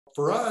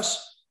for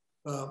us,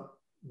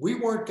 we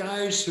weren't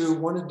guys who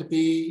wanted to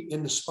be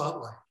in the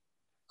spotlight.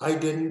 I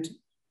didn't,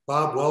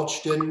 Bob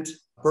Welch didn't,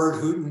 Bert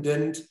Hooton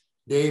didn't,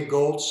 Dave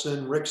Goltz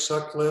and Rick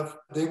Sutcliffe,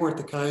 they weren't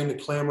the kind to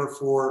clamor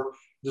for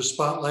the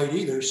spotlight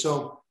either.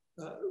 So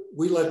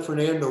we let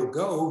Fernando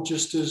go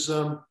just as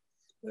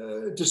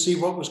to see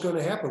what was going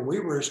to happen. We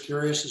were as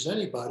curious as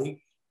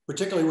anybody,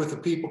 particularly with the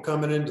people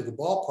coming into the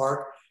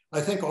ballpark.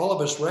 I think all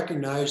of us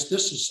recognize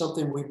this is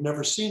something we've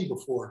never seen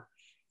before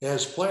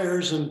as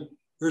players, and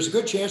there's a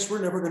good chance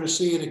we're never going to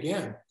see it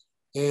again.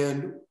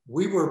 And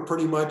we were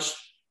pretty much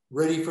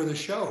ready for the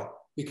show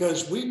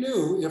because we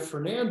knew if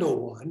Fernando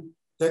won,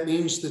 that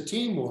means the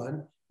team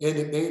won, and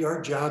it made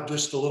our job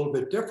just a little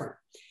bit different.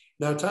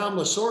 Now, Tom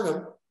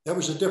Lasorda, that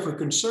was a different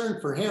concern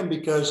for him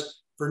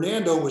because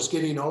Fernando was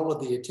getting all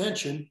of the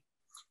attention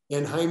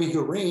and Jaime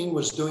Hurin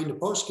was doing the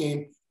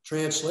postgame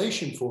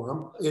translation for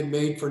him. It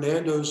made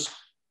Fernando's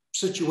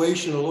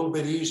situation a little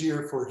bit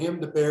easier for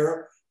him to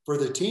bear, for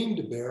the team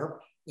to bear,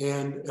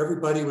 and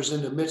everybody was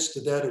in the midst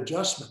of that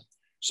adjustment.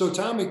 So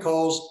Tommy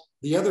calls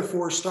the other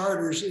four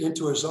starters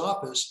into his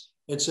office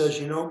and says,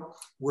 you know,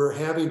 we're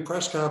having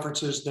press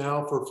conferences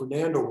now for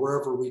Fernando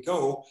wherever we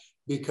go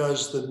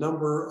because the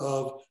number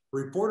of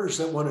reporters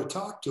that want to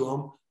talk to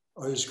him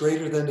is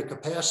greater than the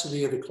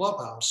capacity of the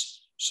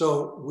clubhouse.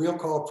 So we'll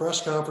call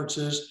press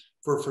conferences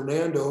for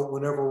Fernando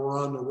whenever we're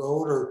on the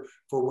road or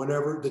for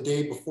whenever the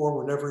day before,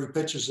 whenever he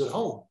pitches at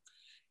home.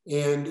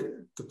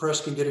 And the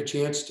press can get a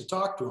chance to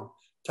talk to him.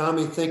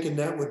 Tommy, thinking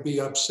that would be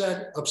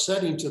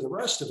upsetting to the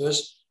rest of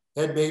us,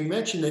 had made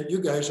mention that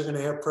you guys are going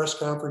to have press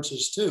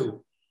conferences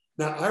too.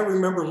 Now, I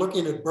remember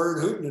looking at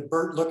Bert Hooton and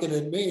Bert looking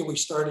at me, and we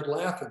started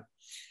laughing.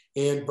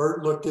 And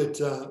Bert looked at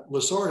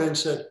Lasorda and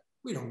said,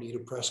 we don't need a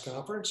press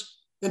conference.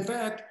 In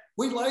fact,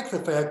 we like the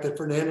fact that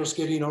Fernando's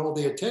getting all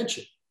the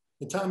attention.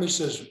 And Tommy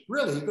says,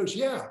 really? He goes,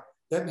 yeah,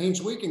 that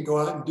means we can go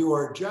out and do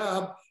our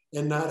job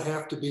and not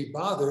have to be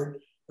bothered,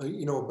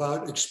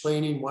 about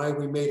explaining why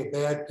we made a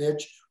bad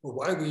pitch or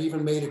why we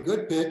even made a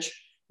good pitch,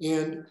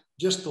 and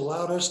just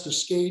allowed us to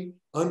skate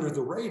under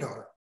the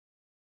radar.